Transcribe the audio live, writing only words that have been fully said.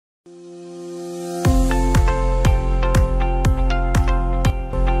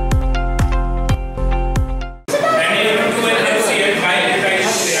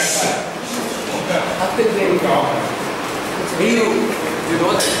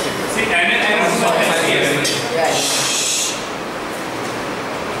See, NaCl. Yeah.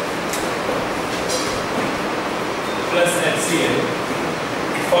 Plus HCl.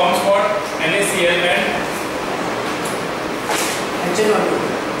 It forms what? NaCl and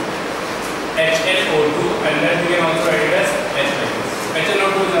HNO2, and then we can also write it as H like this.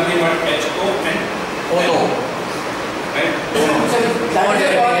 HNO2 is nothing but HO and O. Right?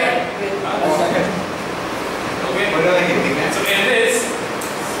 Okay. So in this,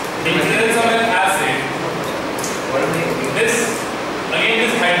 in presence of an acid, this again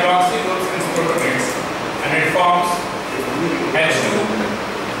this hydroxy goes in protonates and it forms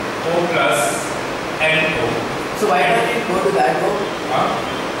H2O plus NO. So why not it go to that though?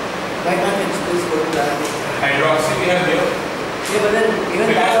 Why not it just go to that? Hydroxy we have here. Yeah, but then even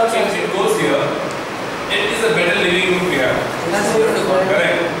because that also since it goes here, it is a better living group here. that's what to go.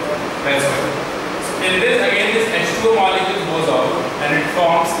 Correct. That's right. So in this again this H2O molecule goes out and it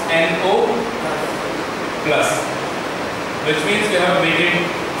forms NO plus, which means we have weighted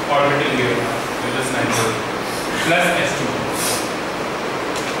orbital here with this nitrogen plus H2O.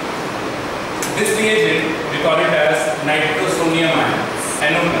 This reagent we call it as nitrosonium ion,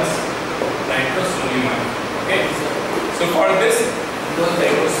 NO plus, nitrosonium ion. Okay. So for this,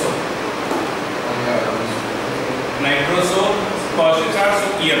 nitroso, positive charge, so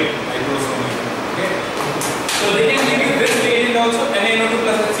EM, nitrosonium. Okay. So they can give you this reagent also, NaNO2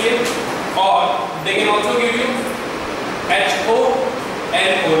 plus HCl, or they can also give you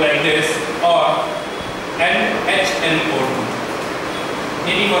HONO like this, or NHNO2.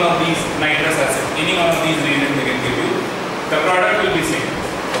 Any one of these nitrous acid, any one of these reagents they can give you. The product will be same.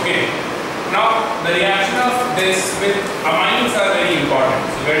 Okay. Now the reaction of this with amines are very important.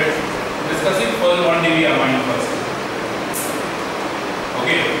 So we're discussing first 1 degree amine first.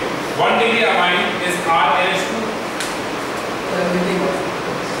 Okay. 1 degree amine is RNH2.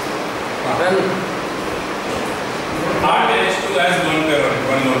 RNH2 has lone pair on it,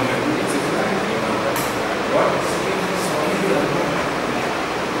 one lone pair. What?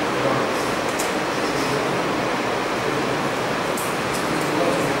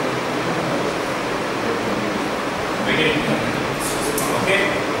 Okay,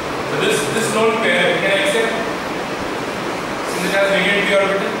 so this lone pair we can accept since it has negative p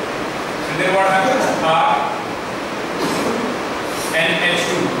orbital, and then what happens? R NH2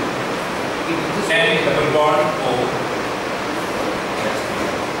 N double bond O.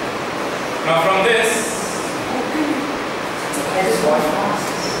 Now from this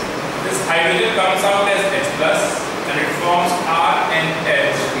hydrogen comes out as H plus and it forms R and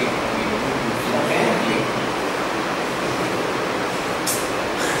H.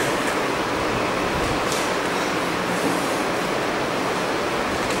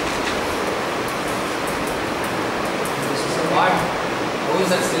 How is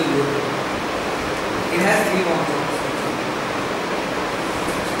that still good? It has 3 bonds.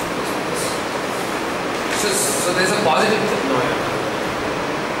 So there's a positive. No.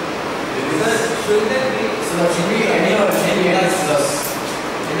 Because should there be? So that should be NA or NA plus.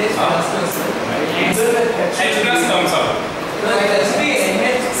 NA plus plus. H plus comes out. No, it should be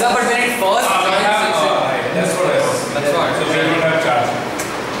NH. Sir, but when it first that's what I was. That's what. So we don't have charge.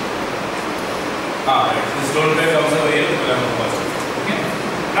 Right. This lone pair comes over here, will have a positive. Okay.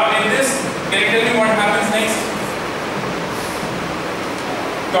 Now in this, can you tell me what happens next?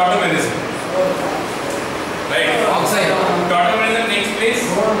 Tautomerism. Right? Oxide. Tautomerism takes place.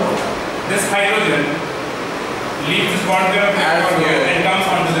 This hydrogen leaves this bond pair of here and comes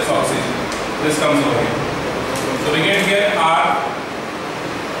onto this oxygen. This comes over here. So we get here R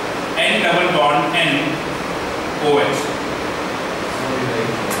N double bond N OH.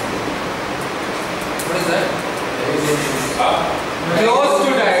 What is that? Close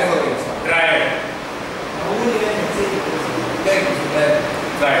to triad.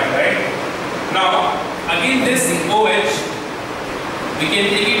 Triad, right? Now, again this OH, we can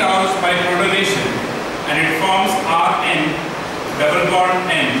take it out by protonation and it forms RN double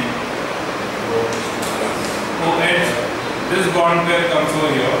bond N OH. This bond pair comes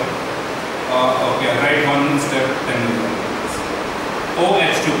over here. Okay, write one step then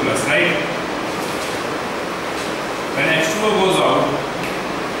OH2 plus, right? When H2O goes out,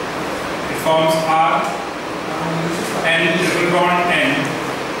 it forms R and triple bond N,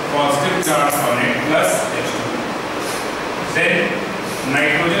 positive charge on it, plus H2. Then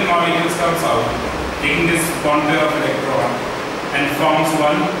nitrogen molecules comes out, taking this bond pair of electron and forms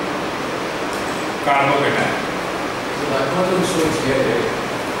one carbocation. So that one will show it's here, right?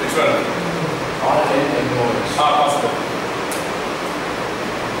 Which one? R and OH. Positive.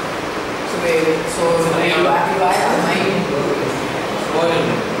 So wait, so you add amine.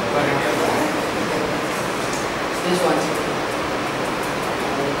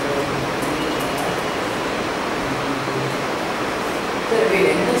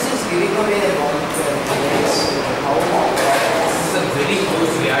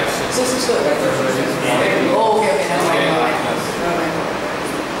 So. Oh, okay. Never mind.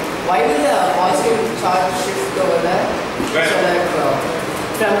 Why will the positive charge shift over there? Where? So that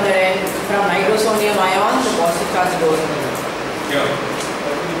from nitrosonium ion, the positive charge goes over there. Yeah.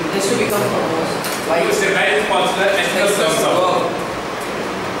 Just to become almost. Why You is it? stabilize positive H plus comes out.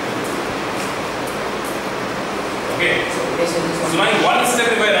 Okay. So my one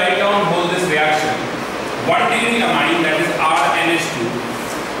step, if I write down hold this reaction, 1 degree amine, that is RNH2,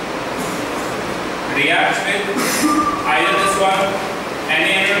 reacts with either this one,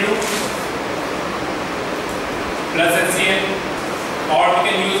 NaNO2 plus HCl, or we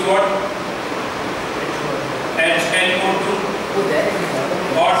can use what? HNO2, Oh, there it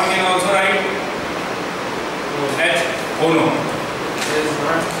is. or we can also write H. Oh no,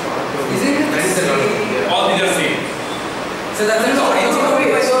 Is it? all these are same. So that's an orange. So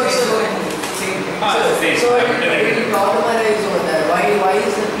Same. it automatize over there. Why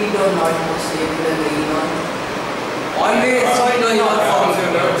is the ketone not more stable than the enon? Always.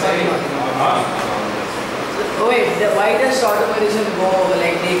 Oh wait, why does automerism go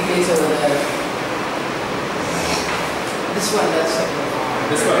like take place over there? This one, that's it.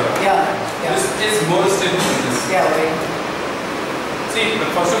 This one. Yeah. This is more stable than this. Yeah, right. See,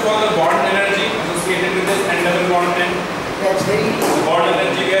 first of all, the bond energy associated with this N double bond N. That's very The bond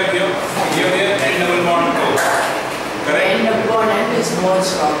energy we have here, N double bond O. Correct? N double bond N is more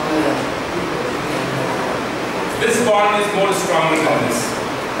stronger. This bond is more stronger than this,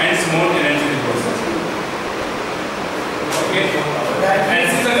 hence more energy is processed. Okay? And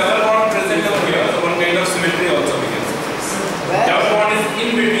since the double bond present over here, so one kind of symmetry also we can see. Double bond is in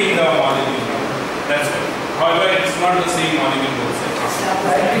between the molecule. That's it. However, it's not the same molecule both sides.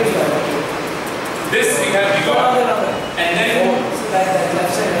 This we have got, and then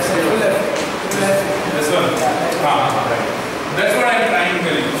Left side. this one. Right. That's what I am trying to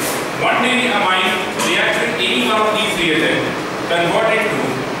tell you. 1 degree amine reacts with any one of these reagents, convert it to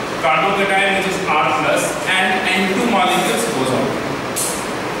carbocation which is R plus, and N2 molecules goes out.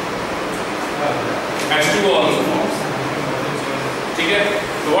 H2O also forms. Okay?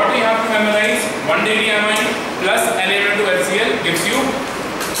 So what we have to memorize? 1 degree amine plus NaN2HCl gives you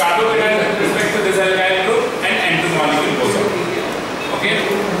carbocation with respect to this alkyl group, and N2 molecule goes out. Okay?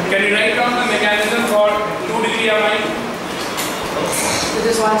 Can you write down the mechanism for 2 degree amine? So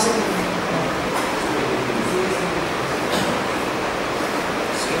just 1 second.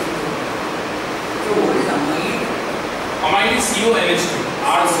 So what is amine? Amine is CONH2,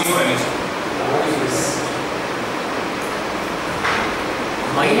 RCONH2.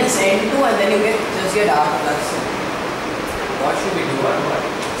 Minus N2 and then you just get R plus. What should we do? What?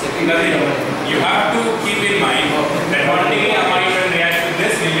 Nothing. You have to keep in mind that 1 degree amine when reacts with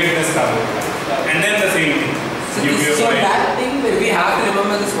this, will get this carbon. And then the same thing. So that thing will We have to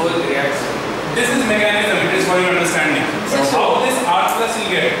remember this whole reaction. This is mechanism, it is for your understanding. So how this R plus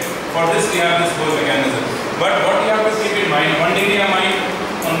will get, for this we have this whole mechanism. But what you have to keep in mind, 1 degree amine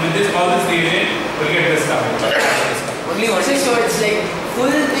with this all this reagent will get this carbon. Only one. So it's like full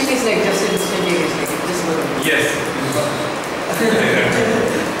thing is like just instantaneous, like it just goes. Yes.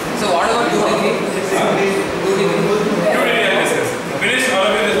 So what about 2 degree? 2 degree. 2 degree analysis. Finish all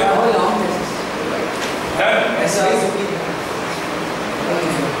of this. How long is this? Done. Yes,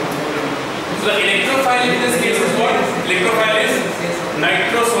 So the electrophile in this case is what? Electrophile is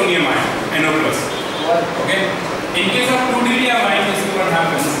nitrosonium ion, NO+. Okay? In case of 2 degree amine, this is what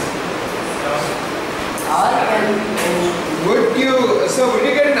happens. R and Would you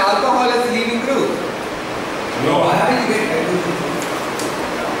get an alcohol as a leaving group? No. Why will you get hydrogen?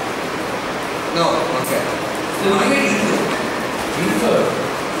 No, okay. So you get ether.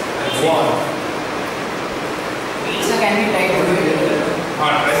 so can we try to do it?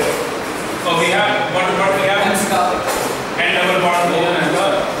 Hard, right? So we have, what we have? N double bond O and the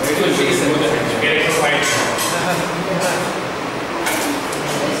electrophile.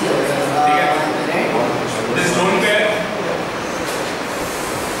 This lone pair.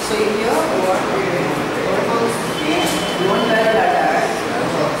 So in here, what we do? Lone pair will attack.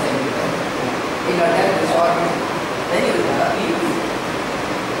 It attack this one. Then you will have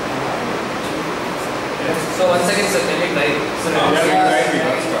So 1 second, sir. Can you try?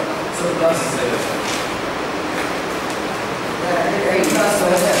 So plus.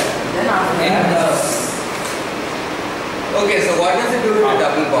 Then after that. Okay, so what does it do to the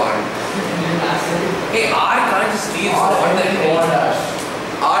double bond? Hey, R can't just leave. So what the hell?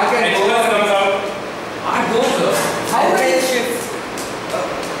 R can H go. plus comes out. R goes. How will it shift?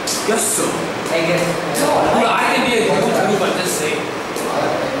 Yes, sir. I guess. No, R can be a huge group. I'm just saying.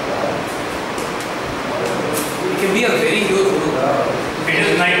 It can be a very huge group. It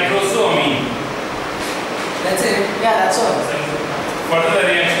is Yeah, that's all. Further the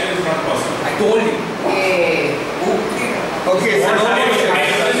reaction is not possible. I told you. Okay. Okay, so Once no more shift.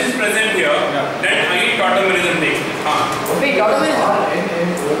 hydrogen is present here, then again tautomerism takes place. Wait, tautomerism?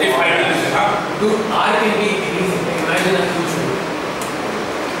 If hydrogen is Dude, R can be anything. Imagine a huge group.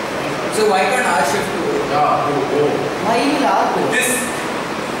 So why can't R shift to O? Why will R go? this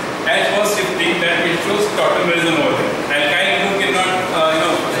as was shifting, that it shows tautomerism over there. Alkyl group cannot show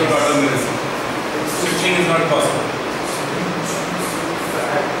tautomerism. Shifting is not possible.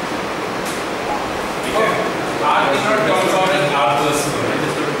 Okay. R cannot comes out as R plus.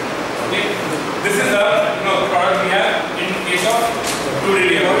 Okay. This is the product we have in case of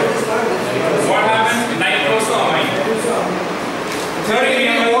 2D. What happens? Nitrosamine. Third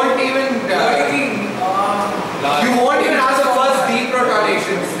degree won't even you won't even have the first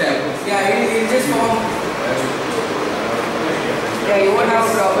deprotonation step. Yeah, it just form. Yeah, you won't have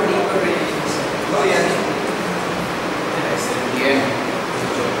proper deprotonation. Oh yeah.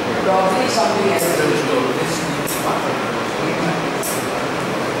 Probably something else.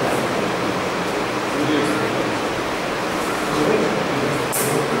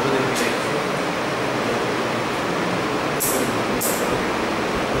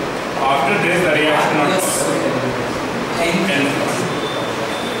 After this, the reaction not possible.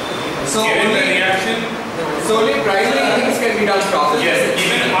 So Given the reaction, only primary things can be done properly. yes,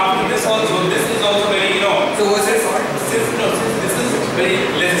 even after this also, this is also very, So what's it called? this is very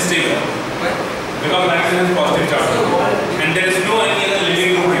less stable. Because nitrogen is positive charge. And there is no any other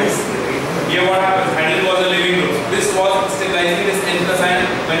living group here. Here what happens? Hydrogen was a living group. This was stabilizing this N plus ion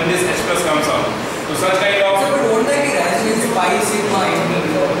when this H plus comes out. So such kind of. So, but won't that be reaction pi sigma NP?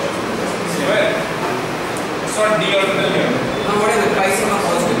 Well, it's not D orbital here. No, whatever, pi sigma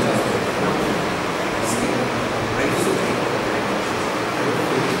positive charge.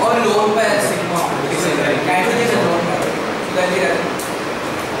 Or lone pair sigma. Nitrogen is lone pair. So that is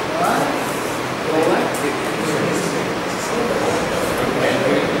what?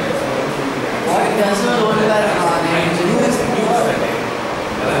 What does not lone pair nitrogen?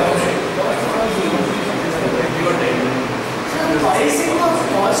 Pi sigma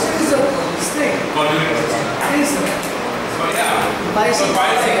positive is a mistake. So yeah. Pi So sigma. pi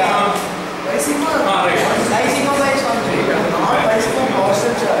sigma. Pi sigma. Right. Pi sigma by its contrary. Not pi sigma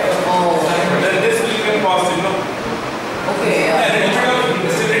positive charge. Oh. Then this will become positive, no? Okay. A little bit of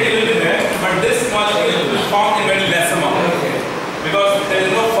stability will be there, but this molecule will form in very less amount because there is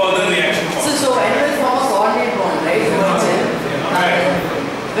no further reaction possible. So N will form a coordinate bond, right?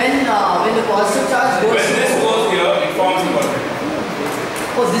 When the positive charge goes. When this goes here, it forms a coordinate.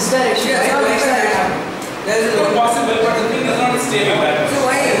 Oh, this direction. Yes, Why not this direction? There is It's possible, but the thing is not stable. So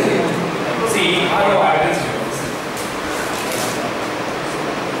why? See, what happens here?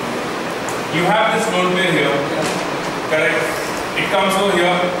 You have this lone pair here, correct? It comes over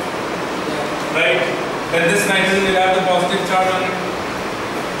here, right? Then this nitrogen will have the positive charge on it,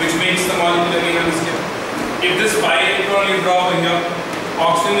 which makes the molecule again unstable. If this pi electron you draw over here,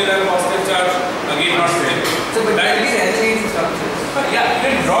 oxygen will have a positive charge, again not stable. So, but that is resonating structures. Yeah, you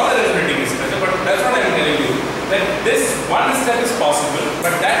can draw the resonating structure, but that's what I'm telling you. That this one step is possible,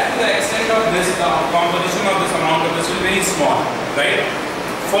 but that to the extent of this, the composition of this amount of this will be very small, right?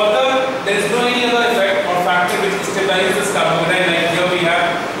 Further, there is no any other effect or factor which stabilizes this carbonate. Like here we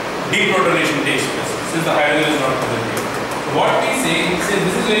have deprotonation takes place since the hydrogen is not present here. What we say, since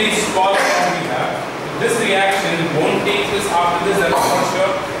this is very small amount we have, this reaction won't take place after this, that's for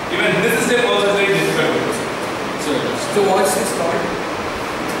sure. Even this step also is very difficult to do. So what's this called?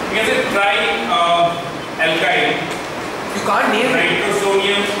 You can say alkyl. You can't name it.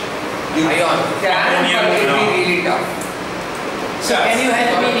 Nitrosonium. Ion. Can, but it will be really tough. So can you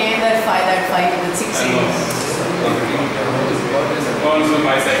help me name that 5 with 6 names? Also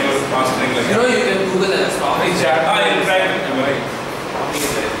my cycle mastering like You know, you can Google and stop it. I'll try.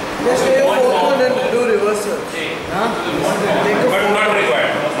 Just take a photo and do reverse search. Huh? But not required.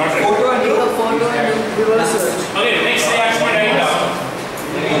 Not required. Take a photo and do Reverse search. Okay, next reaction right now.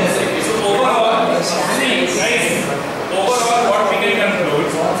 So overall, see, guys, overall what we can conclude,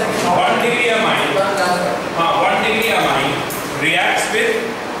 1 degree amine, 1 degree amine reacts with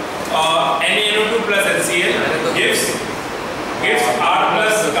NaNO2 plus HCl gives R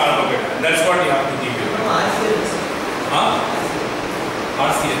plus carbonate. That's what you have to keep in mind.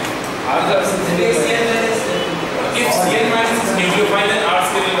 RCl. If Cl minus is nucleophile, then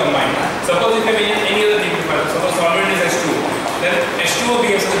RCl will combine. Suppose if you have any other nucleophile, suppose solvent is H2, then H2O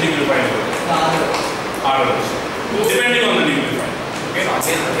behaves as a nucleophile. RH. Depending on the nucleophile.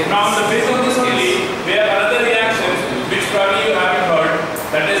 Okay? Now on the basis of this only, we have another reaction which probably you haven't heard,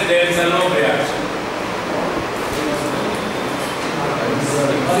 that is there is a no reaction.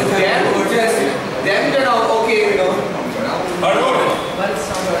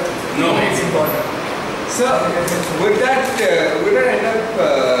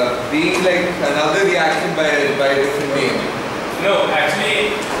 being like another reaction by a different name. No,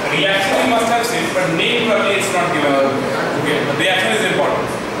 actually, reaction we must have seen, but name probably it's not given. Okay, but reaction is important.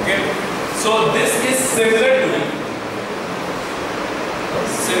 Okay, so this is similar to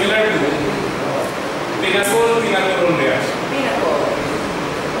pinacol reaction.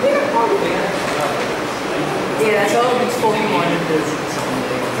 Yeah, that's all it's Pokemon it is.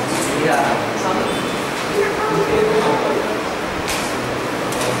 Yeah.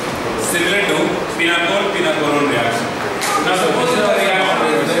 Similar to pinacol reaction. Now suppose the reaction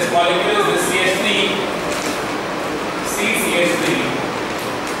is this molecule is this CH3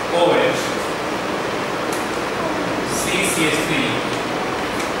 OH CH3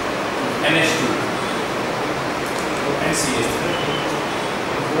 NH2 and CH3.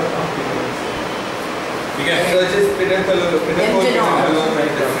 So just pinacol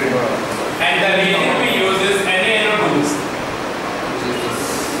and the reagent we use is NaNO2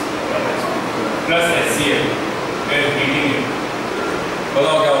 plus HCl. We are heating it.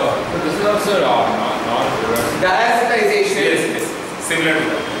 बताओ क्या होगा? So this is also not reverse. diazotization. Yes, similar to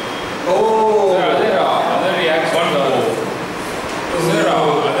that. Oh. There are other reactions. There are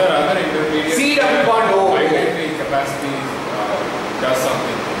other intermediate. C double bond O. Migratory capacity does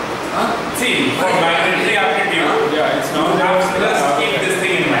something. See, for migratory aptitude, Yeah, it's not. plus keep this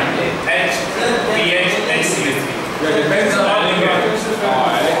thing in mind. H, pH, and CH3. Yeah, depends on electron.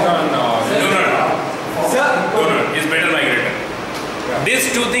 Donor is better migrator. Yeah. These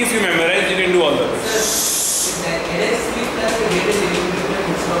two things you memorize, you can do all the rest.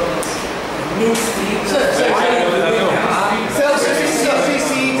 C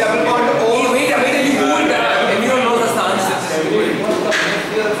double bond O. Wait a minute, you do it. Everyone knows the answer.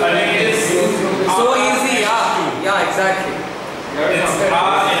 So easy, yeah, exactly. It's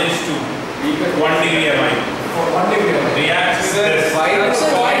RNH2, 1 degree amine. Reacts with this.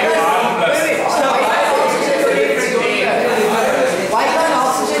 Why can't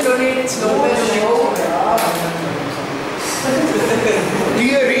oxygen donate its Nobel? Do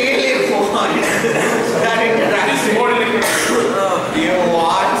you really want that interaction? More liquid. Do you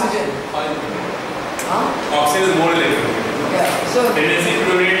want? Oxygen is more liquid. Yeah. So Tendency to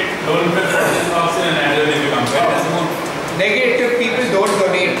donate, don't put this oxygen and another if you compare. Negative people don't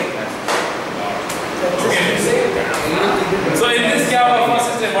donate. Okay. So in this Kappa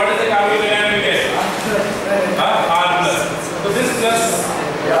system, what is the KVPY we get? R plus. So this plus.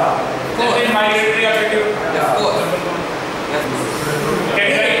 Then in migratory aptitude. Can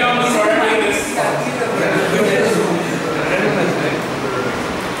you write down the product like this?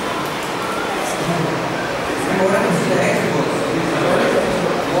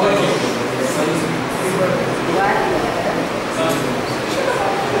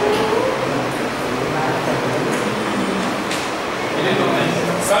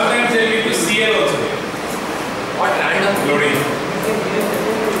 Sometimes they lead to Cl also. What random Loading.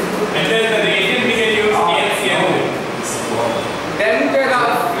 And then the reagent we can use KCl. Then the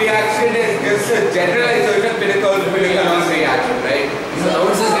reaction is a generalization pinacol reaction, right? So now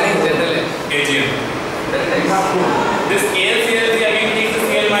it's just getting general. KGM. This KCl again takes the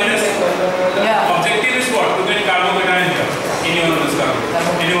Cl minus. yeah. Objective is what? To get carbocation here. Any one of this carbon.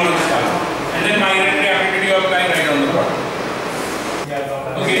 Any one of this carbon. And then migratory activity you apply right on the product.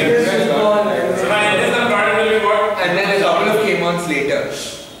 Okay. So now in this the product will be what? And then a couple of K-months later.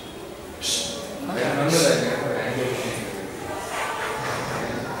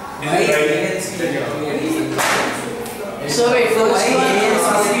 So wait, first one.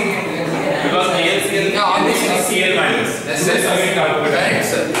 Because ALCL obviously Cl minus. That's This is again carbocation. Correct,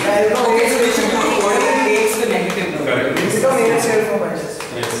 sir. Okay, so we should do whatever takes the negative number. Correct. Yes.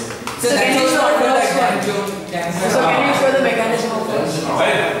 So can you show the first one? So can you show the mechanism of first?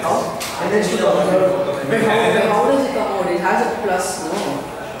 Right. How does it come out? It has a plus, no?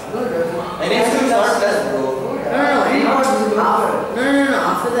 No.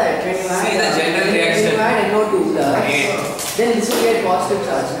 After that, when you See add, the general reaction. When you add NO2 plus, then this will get positive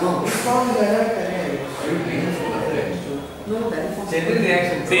charge, no? No, that is General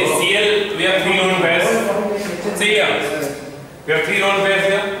reaction. See Cl, we have 3 lone pairs. See here. We have 3 lone pairs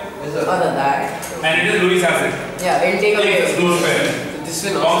here. other than that. And it is Lewis acid. Yeah, we'll take away. It's lone pair. This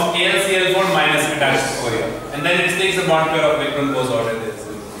will Forms AlCl bond minus attached over here. And then it takes a bond pair of electron goes out and this.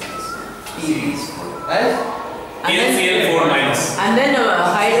 AlCl4 minus. And then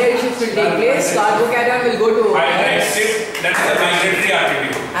hydride shift will take place. Carbocation will go to Hydride shift, that's the migratory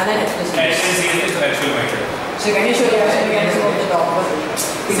activity. and then explicit. HCl is the actual migratory. So can you show the reaction mechanism of the top one?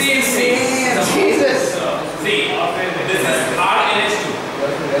 See, Jesus. See,